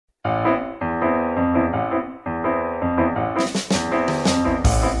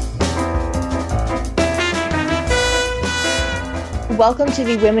Welcome to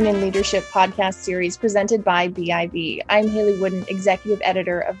the Women in Leadership podcast series presented by BIV. I'm Haley Wooden, Executive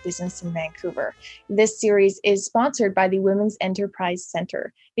Editor of Business in Vancouver. This series is sponsored by the Women's Enterprise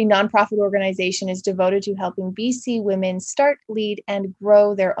Centre. The nonprofit organization is devoted to helping BC women start, lead, and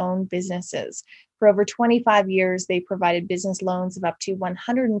grow their own businesses. For over 25 years, they provided business loans of up to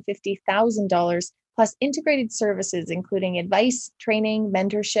 $150,000, plus integrated services including advice, training,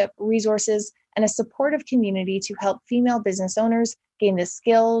 mentorship, resources, and a supportive community to help female business owners gain the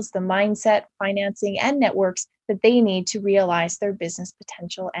skills, the mindset, financing, and networks that they need to realize their business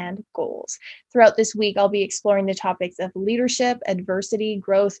potential and goals. Throughout this week, I'll be exploring the topics of leadership, adversity,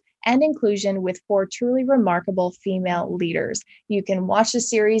 growth, and inclusion with 4 truly remarkable female leaders. You can watch the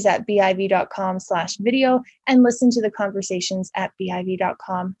series at biv.com/video and listen to the conversations at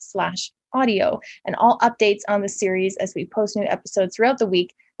biv.com/audio. And all updates on the series as we post new episodes throughout the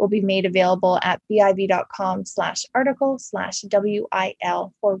week will be made available at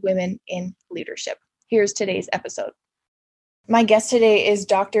biv.com/article/WIL for Women in Leadership. Here's today's episode. My guest today is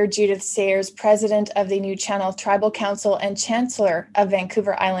Dr. Judith Sayers, President of the New Channel Tribal Council and Chancellor of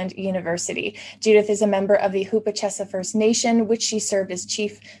Vancouver Island University. Judith is a member of the Hoop-O-Chessa First Nation, which she served as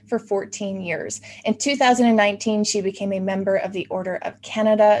chief for 14 years. In 2019, she became a member of the Order of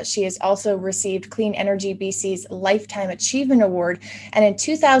Canada. She has also received Clean Energy BC's Lifetime Achievement Award, and in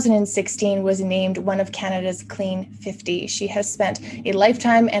 2016 was named one of Canada's Clean 50. She has spent a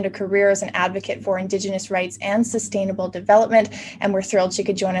lifetime and a career as an advocate for Indigenous rights and sustainable development. And we're thrilled she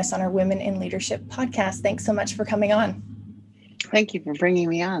could join us on our Women in Leadership podcast. Thanks so much for coming on. Thank you for bringing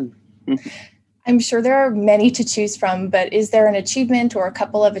me on. I'm sure there are many to choose from, but is there an achievement or a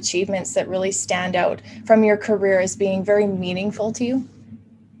couple of achievements that really stand out from your career as being very meaningful to you?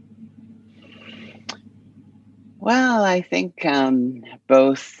 Well, I think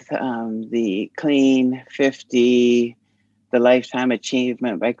both the Clean 50, the Lifetime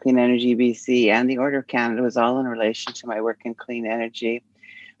Achievement by Clean Energy BC, and the Order of Canada was all in relation to my work in clean energy,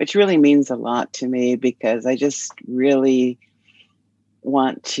 which really means a lot to me because I just really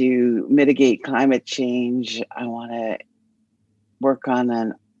want to mitigate climate change. I want to work on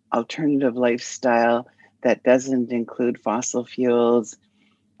an alternative lifestyle that doesn't include fossil fuels.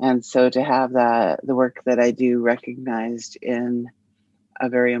 And so to have the work that I do recognized in a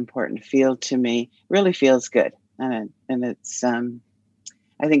very important field to me really feels good. And it's, I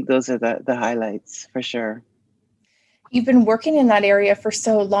think those are the highlights for sure. You've been working in that area for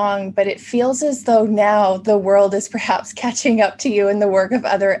so long, but it feels as though now the world is perhaps catching up to you in the work of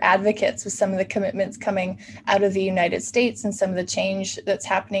other advocates with some of the commitments coming out of the United States and some of the change that's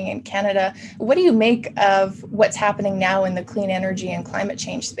happening in Canada. What do you make of what's happening now in the clean energy and climate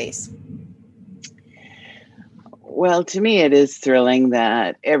change space? Well, to me, it is thrilling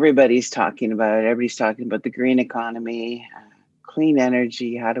that everybody's talking about it. Everybody's talking about the green economy, clean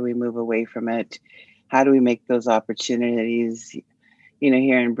energy. How do we move away from it? How do we make those opportunities? You know,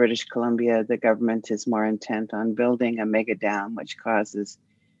 here in British Columbia, the government is more intent on building a mega dam, which causes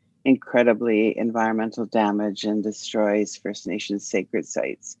incredibly environmental damage and destroys First Nations sacred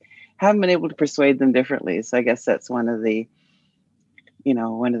sites. Haven't been able to persuade them differently. So I guess that's one of the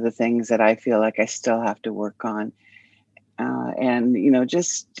things that I feel like I still have to work on. And,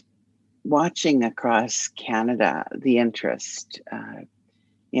 just watching across Canada, the interest. I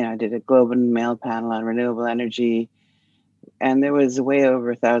did a Globe and Mail panel on renewable energy, and there was way over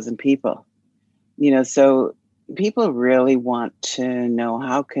 1,000 people. So people really want to know,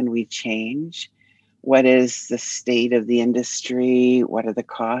 how can we change? What is the state of the industry? What are the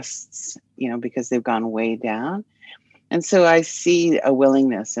costs? Because they've gone way down. And so I see a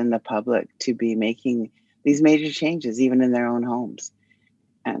willingness in the public to be making these major changes, even in their own homes.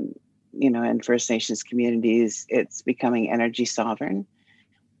 And, in First Nations communities, it's becoming energy sovereign.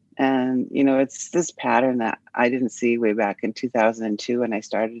 And, it's this pattern that I didn't see way back in 2002 when I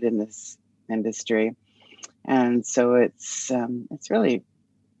started in this industry. And so it's really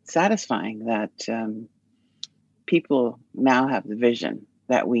satisfying that people now have the vision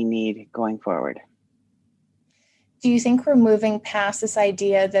that we need going forward. Do you think we're moving past this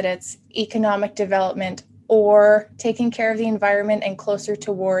idea that it's economic development or taking care of the environment and closer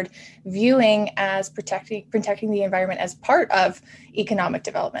toward viewing as protecting the environment as part of economic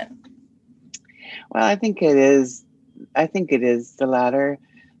development? Well, I think it is the latter,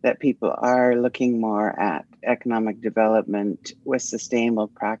 that people are looking more at economic development with sustainable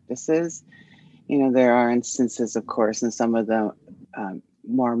practices. There are instances, of course, in some of the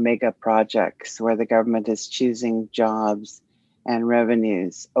more mega projects where the government is choosing jobs and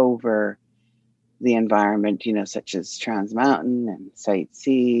revenues over the environment, such as Trans Mountain and Site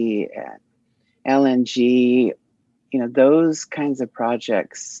C and LNG. those kinds of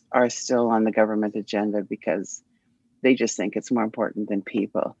projects are still on the government agenda because they just think it's more important than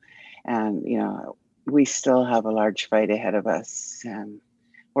people. And, we still have a large fight ahead of us. And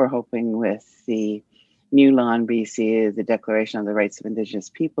we're hoping with the new law in BC, the Declaration on the Rights of Indigenous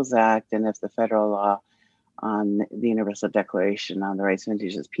Peoples Act, and if the federal law on the Universal Declaration on the Rights of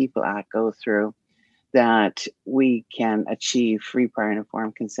Indigenous People Act go through, that we can achieve free, prior, and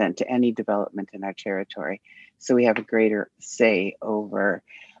informed consent to any development in our territory. So we have a greater say over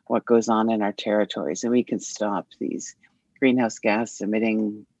what goes on in our territories, and we can stop these greenhouse gas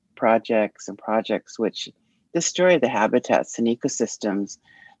emitting projects which destroy the habitats and ecosystems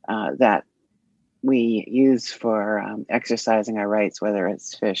that we use for exercising our rights, whether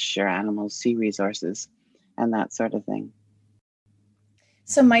it's fish or animals, sea resources, and that sort of thing.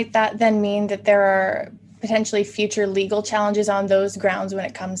 So might that then mean that there are potentially future legal challenges on those grounds when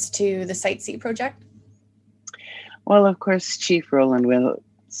it comes to the Site C project? Well, of course, Chief Roland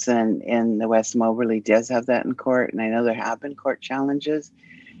Wilson in the West Moberly does have that in court, and I know there have been court challenges,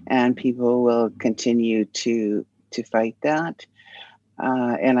 and people will continue to fight that.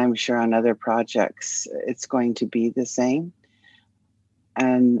 And I'm sure on other projects, it's going to be the same.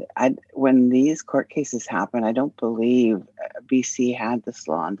 And when these court cases happen, I don't believe BC had this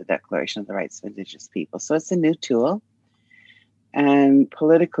law on the Declaration of the Rights of Indigenous People. So it's a new tool. And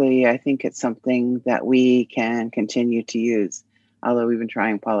politically, I think it's something that we can continue to use, although we've been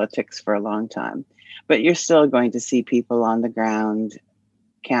trying politics for a long time. But you're still going to see people on the ground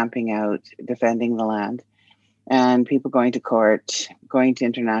camping out, defending the land, and people going to court, going to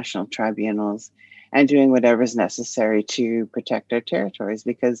international tribunals, and doing whatever is necessary to protect our territories,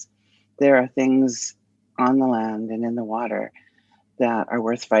 because there are things on the land and in the water that are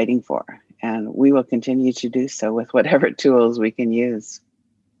worth fighting for. And we will continue to do so with whatever tools we can use.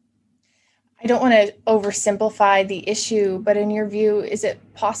 I don't want to oversimplify the issue, but in your view, is it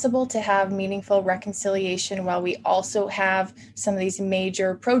possible to have meaningful reconciliation while we also have some of these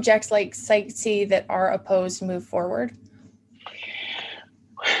major projects like Site C that are opposed to move forward?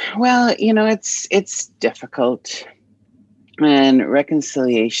 Well, it's difficult, and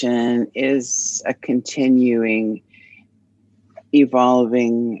reconciliation is a continuing,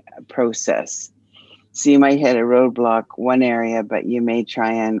 evolving process. So you might hit a roadblock one area, but you may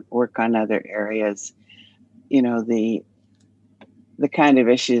try and work on other areas. The kind of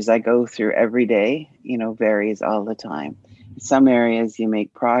issues I go through every day, varies all the time. In some areas you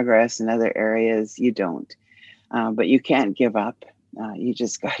make progress, in other areas you don't. But you can't give up. You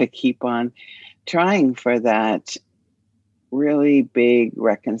just got to keep on trying for that really big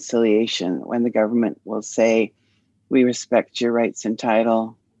reconciliation when the government will say, we respect your rights and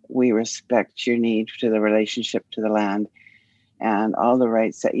title. We respect your need to the relationship to the land and all the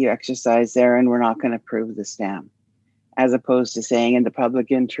rights that you exercise there, and we're not going to approve this dam. As opposed to saying, in the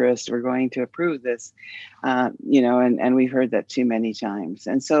public interest, we're going to approve this, and we've heard that too many times.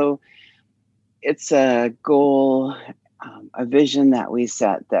 And so it's a goal, a vision that we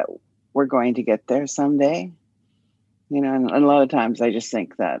set that we're going to get there someday. And a lot of times I just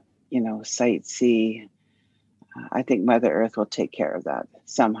think that, Site C, I think Mother Earth will take care of that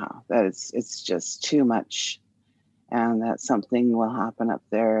somehow. That it's just too much, and that something will happen up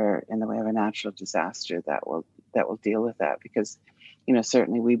there in the way of a natural disaster that will deal with that. Because,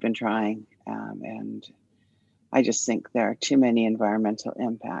 certainly we've been trying, and I just think there are too many environmental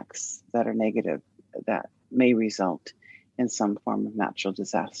impacts that are negative that may result in some form of natural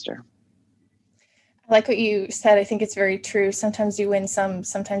disaster. I like what you said. I think it's very true. Sometimes you win some,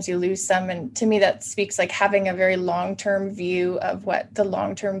 sometimes you lose some. And to me, that speaks like having a very long-term view of what the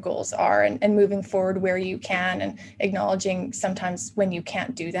long-term goals are and moving forward where you can, and acknowledging sometimes when you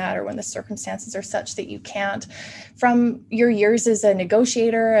can't do that or when the circumstances are such that you can't. From your years as a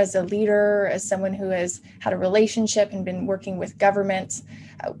negotiator, as a leader, as someone who has had a relationship and been working with governments,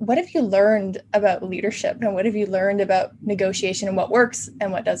 what have you learned about leadership, and what have you learned about negotiation and what works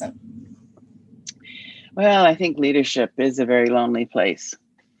and what doesn't? Well, I think leadership is a very lonely place,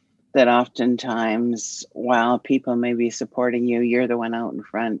 that oftentimes while people may be supporting you, you're the one out in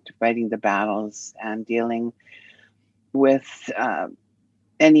front fighting the battles and dealing with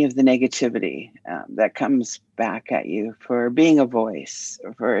any of the negativity that comes back at you for being a voice,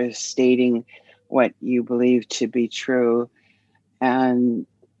 for stating what you believe to be true. And,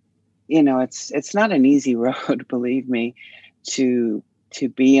 it's not an easy road, believe me, to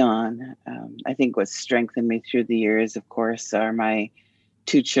be on. I think what's strengthened me through the years, of course, are my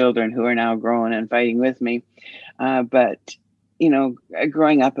two children who are now grown and fighting with me. But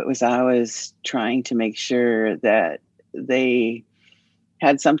growing up, it was always trying to make sure that they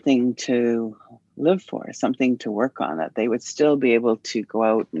had something to live for, something to work on, that they would still be able to go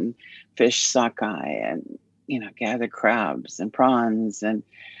out and fish sockeye and, gather crabs and prawns and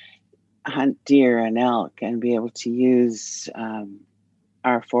hunt deer and elk and be able to use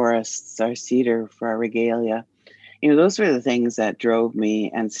our forests, our cedar for our regalia. Those were the things that drove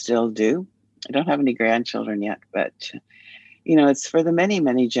me and still do. I don't have any grandchildren yet, but it's for the many,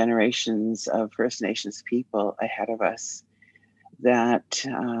 many generations of First Nations people ahead of us that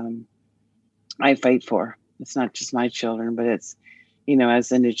I fight for. It's not just my children, but it's, as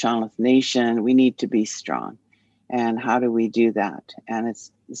the Nuu-chah-nulth Nation, we need to be strong. And how do we do that? And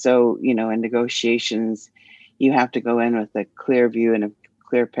it's so, in negotiations, you have to go in with a clear view and a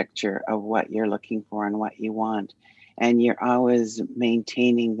clear picture of what you're looking for and what you want. And you're always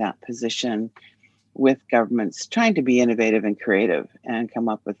maintaining that position with governments, trying to be innovative and creative and come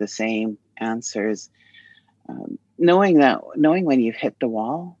up with the same answers. Knowing when you've hit the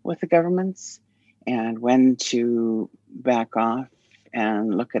wall with the governments and when to back off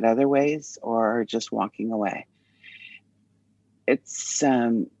and look at other ways or just walking away. It's,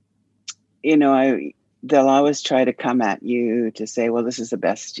 they'll always try to come at you to say, well, this is the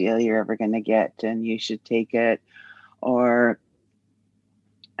best deal you're ever going to get and you should take it. Or,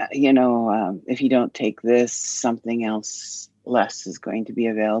 if you don't take this, something else less is going to be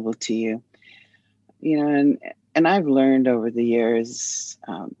available to you. And I've learned over the years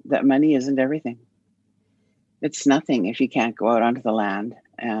that money isn't everything. It's nothing if you can't go out onto the land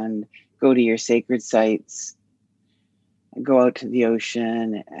and go to your sacred sites, and go out to the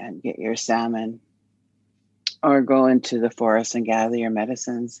ocean and get your salmon, or go into the forest and gather your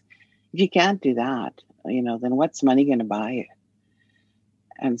medicines. If you can't do that, then what's money going to buy you?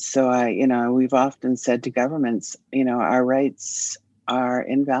 And so we've often said to governments, our rights are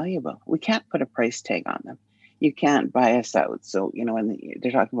invaluable. We can't put a price tag on them. You can't buy us out. So, when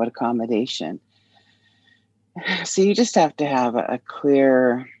they're talking about accommodation. So you just have to have a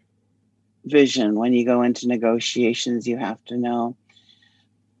clear vision when you go into negotiations. You have to know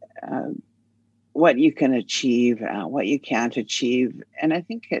what you can achieve, what you can't achieve. And I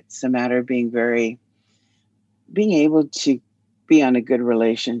think it's a matter of being able to be on a good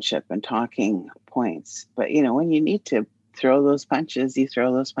relationship and talking points. But, when you need to throw those punches, you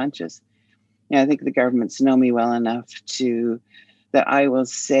throw those punches. I think the governments know me well enough that I will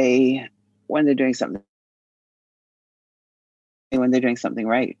say when they're doing something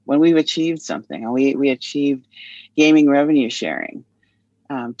right, when we've achieved something. And we achieved gaming revenue sharing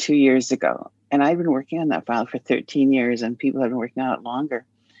 2 years ago. And I've been working on that file for 13 years and people have been working on it longer.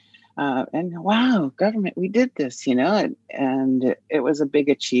 And wow, government, we did this, and it was a big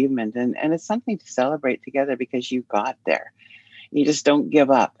achievement. And it's something to celebrate together because you got there. You just don't give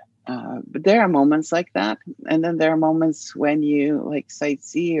up. But there are moments like that. And then there are moments when you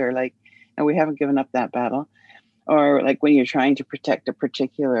sightsee or and we haven't given up that battle. Or when you're trying to protect a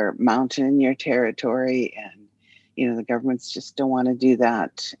particular mountain in your territory and, the governments just don't want to do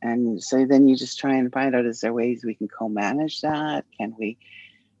that. And so then you just try and find out, is there ways we can co-manage that? Can we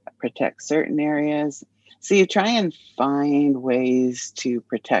protect certain areas? So you try and find ways to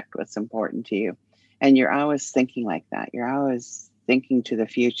protect what's important to you. And you're always thinking like that. You're always thinking to the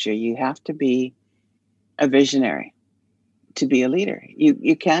future. You have to be a visionary to be a leader.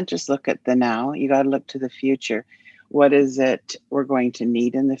 You can't just look at the now. You got to look to the future. What is it we're going to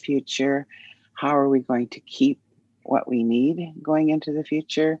need in the future? How are we going to keep what we need going into the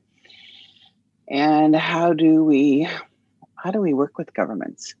future? And how do we work with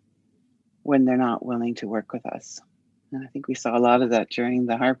governments when they're not willing to work with us? And I think we saw a lot of that during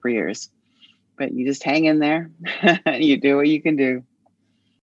the Harper years. But you just hang in there. You do what you can do.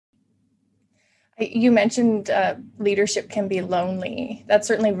 You mentioned leadership can be lonely. That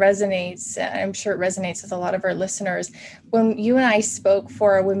certainly resonates. I'm sure it resonates with a lot of our listeners. When you and I spoke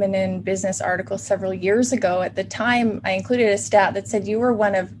for a Women in Business article several years ago, at the time, I included a stat that said you were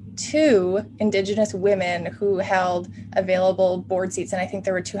one of 2 Indigenous women who held available board seats. And I think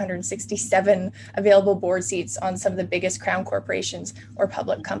there were 267 available board seats on some of the biggest crown corporations or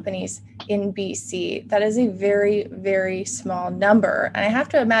public companies in BC. That is a very, very small number. And I have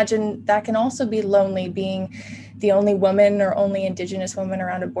to imagine that can also be lonely, being the only woman or only Indigenous woman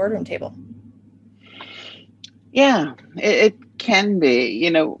around a boardroom table. Yeah, it can be.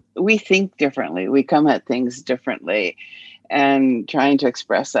 We think differently. We come at things differently. And trying to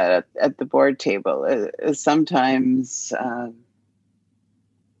express that at the board table is sometimes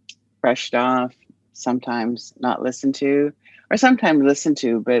brushed off, sometimes not listened to, or sometimes listened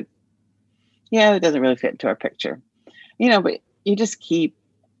to, but it doesn't really fit into our picture. But you just keep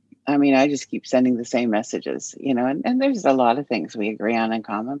I mean, I just keep sending the same messages, and there's a lot of things we agree on in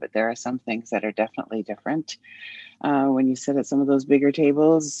common, but there are some things that are definitely different when you sit at some of those bigger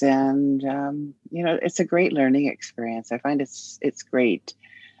tables. And, it's a great learning experience. I find it's great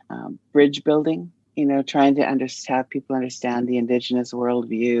bridge building, trying to have people understand the Indigenous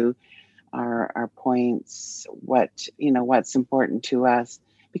worldview, our points, what's important to us,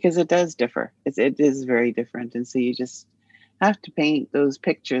 because it does differ. It is very different. And so you just have to paint those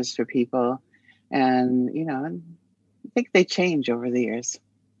pictures for people. And, I think they change over the years.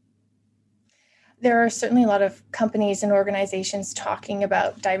 There are certainly a lot of companies and organizations talking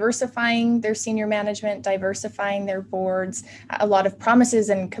about diversifying their senior management, diversifying their boards, a lot of promises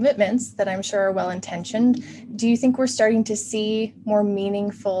and commitments that I'm sure are well-intentioned. Do you think we're starting to see more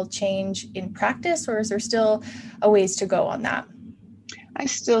meaningful change in practice, or is there still a ways to go on that? I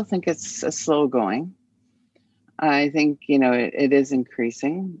still think it's a slow going. I think, it is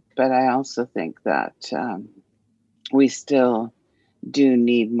increasing, but I also think that we still do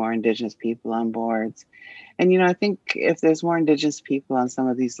need more Indigenous people on boards. And, I think if there's more Indigenous people on some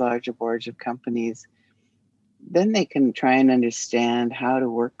of these larger boards of companies, then they can try and understand how to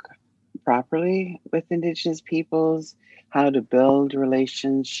work properly with Indigenous peoples, how to build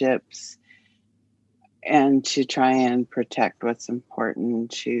relationships, and to try and protect what's important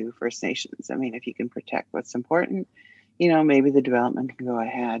to First Nations. I mean, if you can protect what's important, maybe the development can go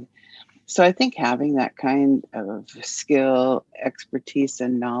ahead. So I think having that kind of skill, expertise,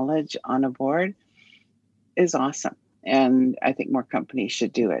 and knowledge on a board is awesome. And I think more companies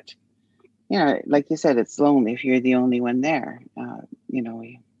should do it. Like you said, it's lonely if you're the only one there.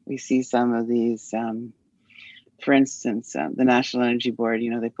 We see some of these, for instance, the National Energy Board,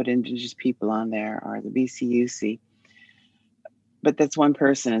 they put Indigenous people on there, or the BCUC. But that's one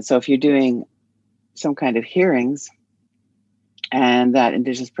person. And so if you're doing some kind of hearings and that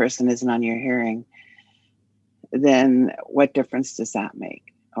Indigenous person isn't on your hearing, then what difference does that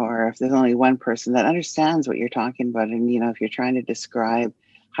make? Or if there's only one person that understands what you're talking about, and if you're trying to describe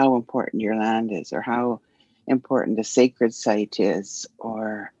how important your land is, or how important a sacred site is,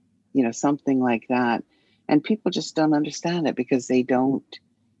 or something like that, and people just don't understand it because they don't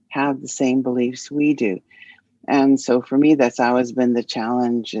have the same beliefs we do. And so for me, that's always been the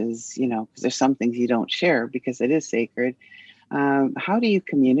challenge, is because there's some things you don't share because it is sacred. How do you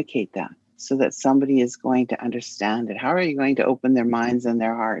communicate that so that somebody is going to understand it? How are you going to open their minds and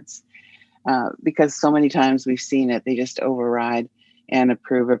their hearts? Because so many times we've seen it, they just override and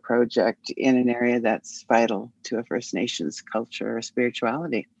approve a project in an area that's vital to a First Nations culture or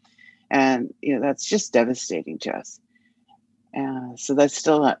spirituality. And, that's just devastating to us. So that's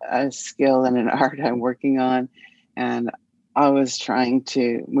still a skill and an art I'm working on. And I was trying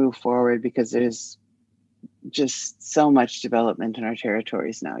to move forward because there's just so much development in our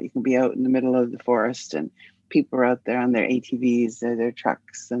territories now. You can be out in the middle of the forest and people are out there on their ATVs, their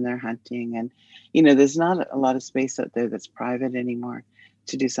trucks, and they're hunting. And, there's not a lot of space out there that's private anymore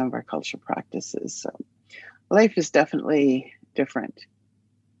to do some of our cultural practices. So life is definitely different.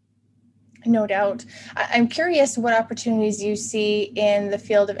 No doubt. I'm curious what opportunities you see in the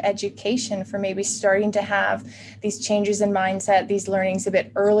field of education for maybe starting to have these changes in mindset, these learnings a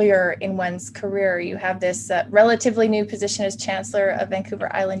bit earlier in one's career. You have this relatively new position as Chancellor of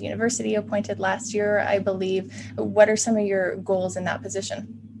Vancouver Island University, appointed last year, I believe. What are some of your goals in that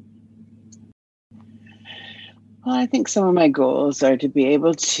position? Well, I think some of my goals are to be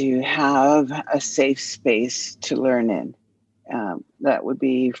able to have a safe space to learn in. That would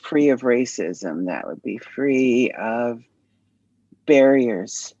be free of racism, that would be free of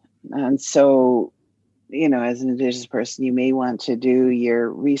barriers. And so, as an Indigenous person, you may want to do your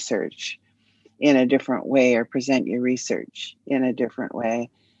research in a different way or present your research in a different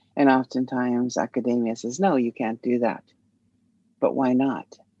way. And oftentimes academia says, no, you can't do that. But why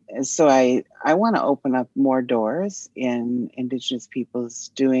not? And so I want to open up more doors in Indigenous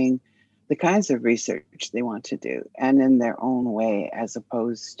peoples doing the kinds of research they want to do, and in their own way, as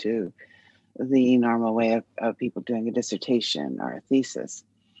opposed to the normal way of people doing a dissertation or a thesis.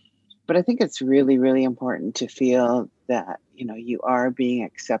 But I think it's really, really important to feel that, you are being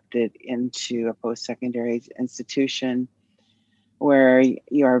accepted into a post-secondary institution where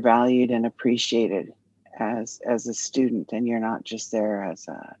you are valued and appreciated as a student, and you're not just there as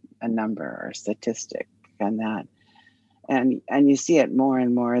a number or a statistic. And you see it more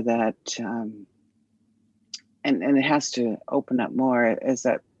and more that and it has to open up more, is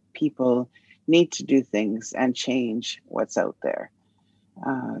that people need to do things and change what's out there,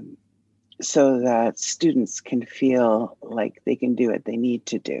 so that students can feel like they can do what they need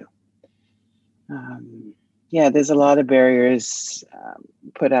to do. Yeah, there's a lot of barriers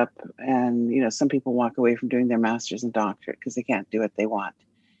put up, and some people walk away from doing their master's and doctorate because they can't do what they want.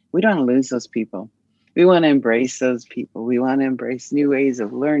 We don't want to lose those people. We want to embrace those people. We want to embrace new ways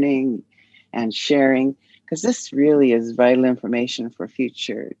of learning and sharing, because this really is vital information for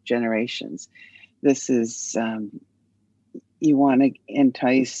future generations. This is you want to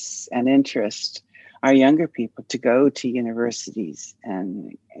entice and interest our younger people to go to universities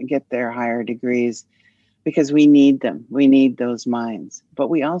and get their higher degrees, because we need them. We need those minds, but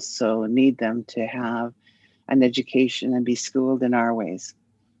we also need them to have an education and be schooled in our ways.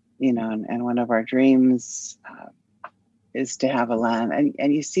 And one of our dreams is to have a land,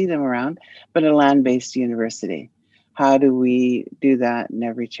 and you see them around, but a land-based university. How do we do that in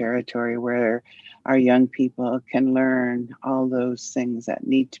every territory where our young people can learn all those things that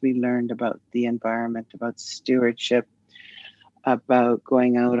need to be learned about the environment, about stewardship, about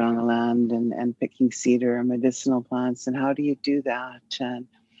going out on the land and picking cedar and medicinal plants? And how do you do that? And,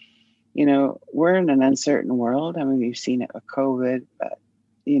 we're in an uncertain world. I mean, we've seen it with COVID, but,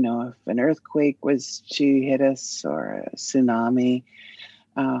 if an earthquake was to hit us or a tsunami,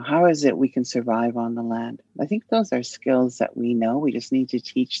 how is it we can survive on the land? I think those are skills that we know. We just need to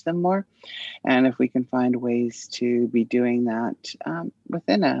teach them more. And if we can find ways to be doing that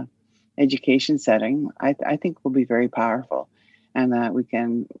within a education setting, I think will be very powerful, and that we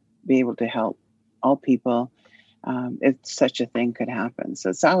can be able to help all people if such a thing could happen. So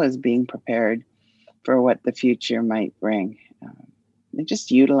it's always being prepared for what the future might bring, and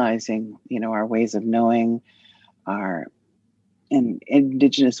just utilizing, our ways of knowing, our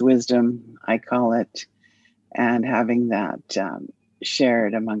indigenous wisdom, I call it, and having that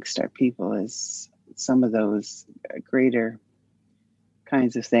shared amongst our people is some of those greater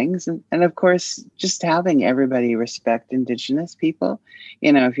kinds of things. And of course, just having everybody respect Indigenous people.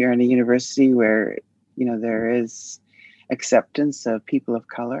 If you're in a university where, there is acceptance of people of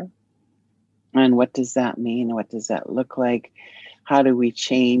color, and what does that mean? What does that look like? How do we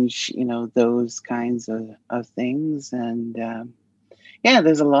change, those kinds of things? And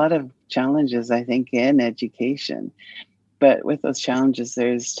there's a lot of challenges, I think, in education. But with those challenges,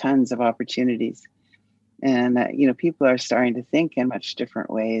 there's tons of opportunities. And, people are starting to think in much different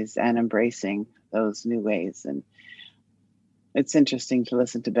ways and embracing those new ways. And it's interesting to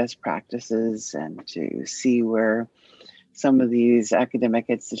listen to best practices and to see where some of these academic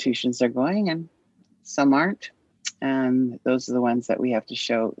institutions are going and some aren't. And those are the ones that we have to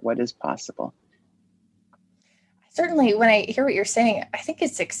show what is possible. Certainly, when I hear what you're saying, I think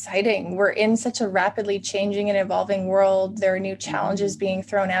it's exciting. We're in such a rapidly changing and evolving world. There are new challenges being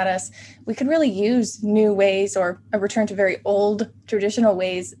thrown at us. We could really use new ways, or a return to very old traditional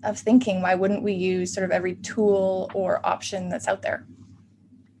ways of thinking. Why wouldn't we use sort of every tool or option that's out there?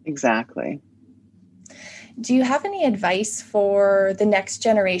 Exactly. Do you have any advice for the next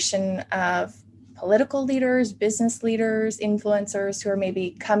generation of political leaders, business leaders, influencers who are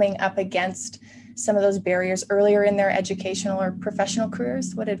maybe coming up against some of those barriers earlier in their educational or professional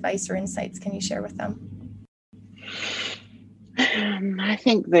careers? What advice or insights can you share with them? I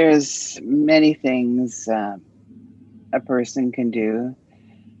think there's many things a person can do,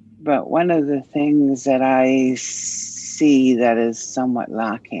 but one of the things that I see that is somewhat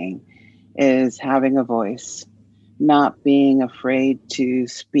lacking is having a voice, not being afraid to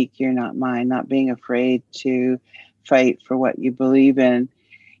speak your not mind, not being afraid to fight for what you believe in,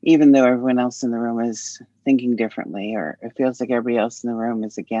 even though everyone else in the room is thinking differently, or it feels like everybody else in the room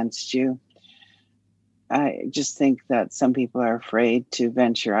is against you. I just think that some people are afraid to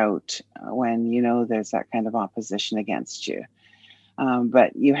venture out when, there's that kind of opposition against you.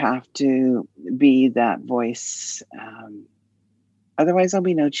 But you have to be that voice. Otherwise, there'll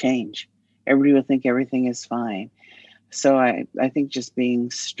be no change. Everybody will think everything is fine. So I think just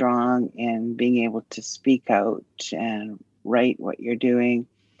being strong and being able to speak out and write what you're doing,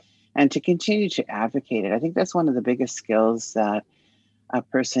 and to continue to advocate it. I think that's one of the biggest skills that a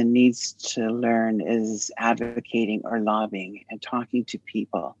person needs to learn, is advocating or lobbying and talking to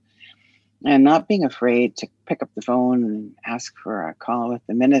people, and not being afraid to pick up the phone and ask for a call with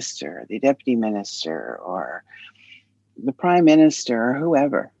the minister, the deputy minister, or the prime minister, or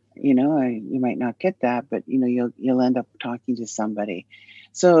whoever. You might not get that, but you'll end up talking to somebody.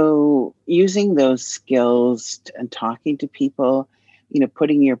 So using those skills and talking to people,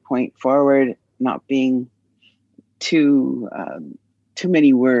 putting your point forward, not being too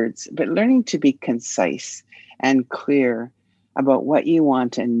many words, but learning to be concise and clear about what you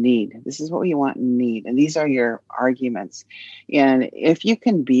want and need. This is what you want and need, and these are your arguments. And if you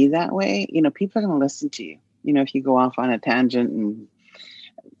can be that way, people are going to listen to you. If you go off on a tangent and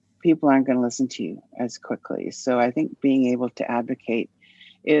people aren't going to listen to you as quickly. So I think being able to advocate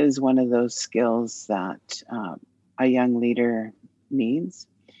is one of those skills that a young leader needs.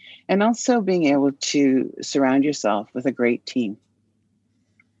 And also being able to surround yourself with a great team.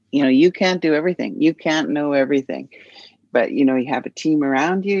 You know, you can't do everything. You can't know everything. But, you know, you have a team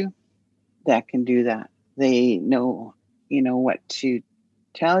around you that can do that. They know, you know, what to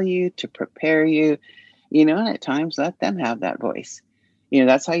tell you, to prepare you, you know, and at times let them have that voice. You know,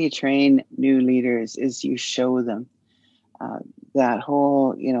 that's how you train new leaders, is you show them. That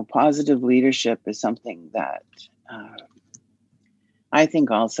whole, you know, positive leadership is something that I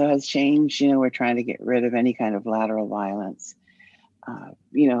think also has changed. You know, we're trying to get rid of any kind of lateral violence.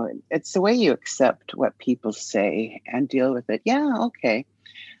 You know, it's the way you accept what people say and deal with it. Yeah, okay,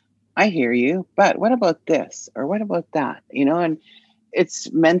 I hear you, but what about this? Or what about that? You know, and it's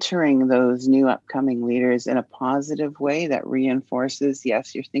mentoring those new upcoming leaders in a positive way that reinforces,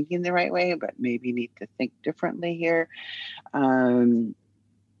 yes, you're thinking the right way, but maybe you need to think differently here. You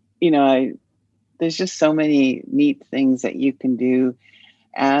know, there's just so many neat things that you can do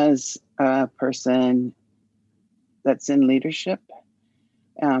as a person that's in leadership,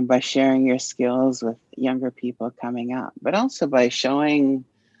 by sharing your skills with younger people coming up, but also by showing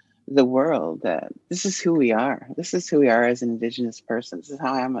the world that this is who we are. This is who we are as an Indigenous person. This is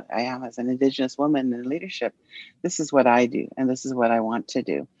how I am as an Indigenous woman in leadership. This is what I do, and this is what I want to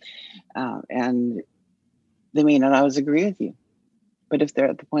do. And they may not always agree with you, but if they're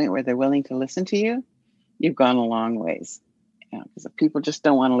at the point where they're willing to listen to you, you've gone a long ways. Because if people just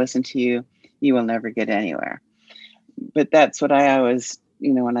don't want to listen to you, you will never get anywhere. But that's what I always,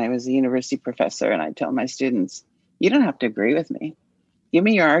 you know, when I was a university professor, and I tell my students, you don't have to agree with me. Give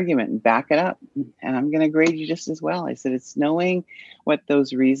me your argument and back it up, and I'm going to grade you just as well. I said, it's knowing what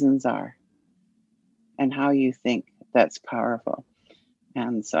those reasons are and how you think that's powerful.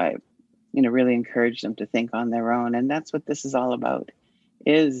 And so I, you know, really encourage them to think on their own. And that's what this is all about,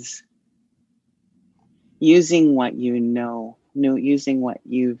 is using what you know, using what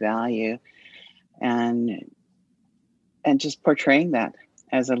you value, and just portraying that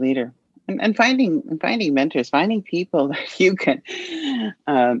as a leader. And finding mentors, finding people that you can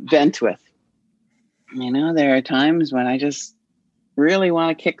vent with. You know, there are times when I just really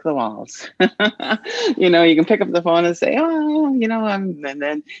want to kick the walls. You know, you can pick up the phone and say, "Oh, you know," and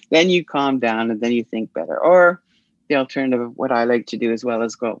then you calm down, and then you think better. Or the alternative, what I like to do as well,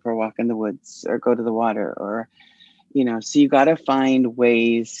 is go out for a walk in the woods or go to the water, or, you know. So you got to find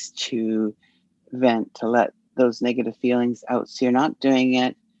ways to vent, to let those negative feelings out. So you're not doing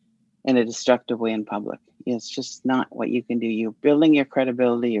it in a destructive way in public. It's just not what you can do. You're building your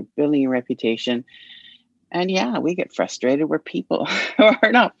credibility, you're building your reputation. And yeah, we get frustrated. We're people who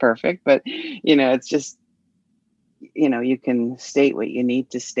are not perfect, but, you know, it's just, you know, you can state what you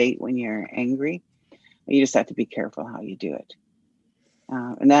need to state when you're angry. You just have to be careful how you do it.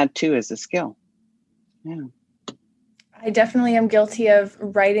 And that too is a skill. Yeah. I definitely am guilty of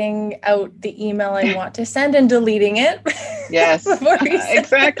writing out the email I want to send and deleting it. Yes,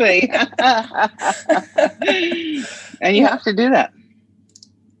 exactly. And you have to do that.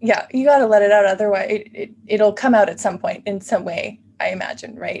 Yeah, you got to let it out. Otherwise, it'll come out at some point in some way, I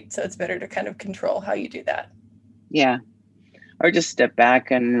imagine, right? So it's better to kind of control how you do that. Yeah. Or just step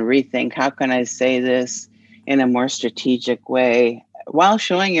back and rethink, how can I say this in a more strategic way while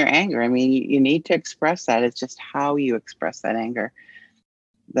showing your anger? I mean, you need to express that. It's just how you express that anger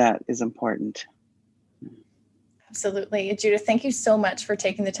that is important. Absolutely. Judith, thank you so much for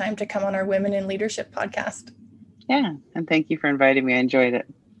taking the time to come on our Women in Leadership podcast. Yeah, and thank you for inviting me. I enjoyed it.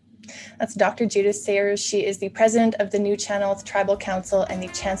 That's Dr. Judith Sayers. She is the president of the New Channel Tribal Council and the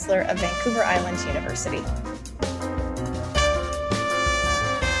chancellor of Vancouver Island University.